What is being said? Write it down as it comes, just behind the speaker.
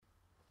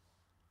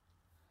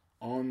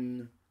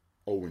On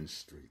Owen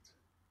Street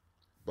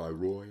by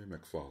Roy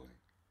McFarlane.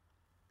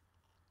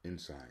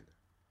 Inside.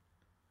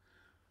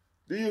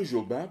 The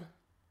usual, Bab.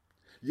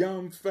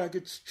 Yam,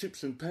 faggots,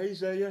 chips and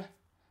pays, you?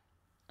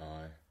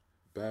 Aye,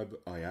 Bab,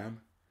 I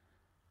am.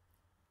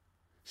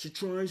 She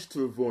tries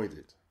to avoid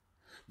it,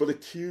 but a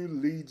queue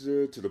leads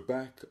her to the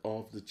back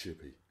of the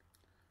chippy,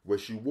 where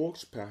she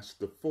walks past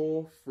the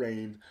 4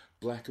 framed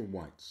black and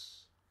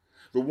whites,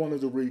 the one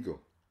of the Regal,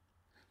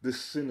 the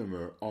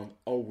cinema on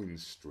Owen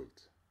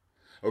Street,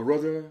 a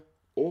rudder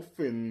or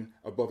fin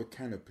above a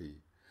canopy,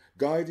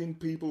 guiding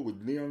people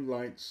with neon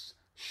lights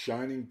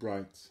shining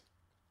bright.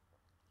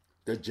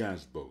 The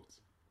Jazz Boat,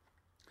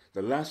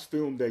 the last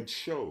film they'd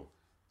show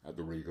at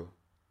the Regal.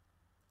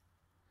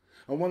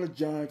 I want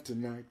to jive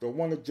tonight, I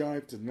want to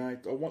jive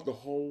tonight, I want the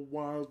whole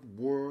wide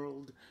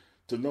world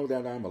to know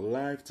that I'm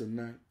alive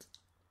tonight.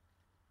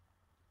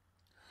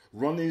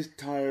 Ronnie's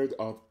tired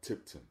of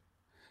Tipton,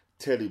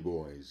 Teddy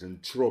Boys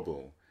and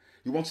trouble.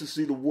 He wants to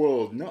see the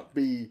world not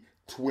be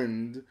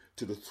twinned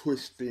to the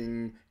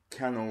twisting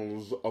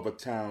canals of a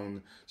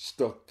town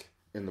stuck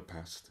in the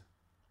past.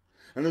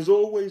 And there's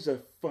always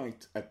a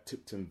fight at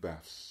Tipton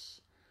Baths,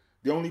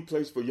 the only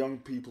place for young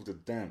people to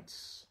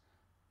dance.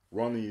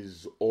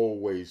 Ronnie's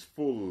always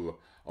full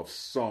of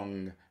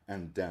song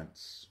and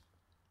dance.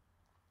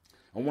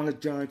 I want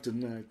to jive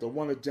tonight, I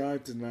want to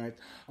jive tonight,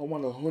 I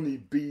want a honey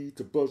bee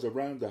to buzz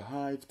around the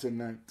hive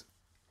tonight.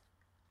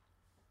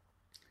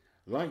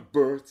 Like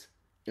Bert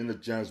in the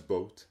Jazz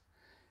Boat,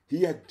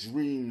 he had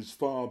dreams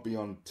far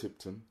beyond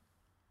Tipton.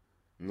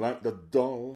 Like the doll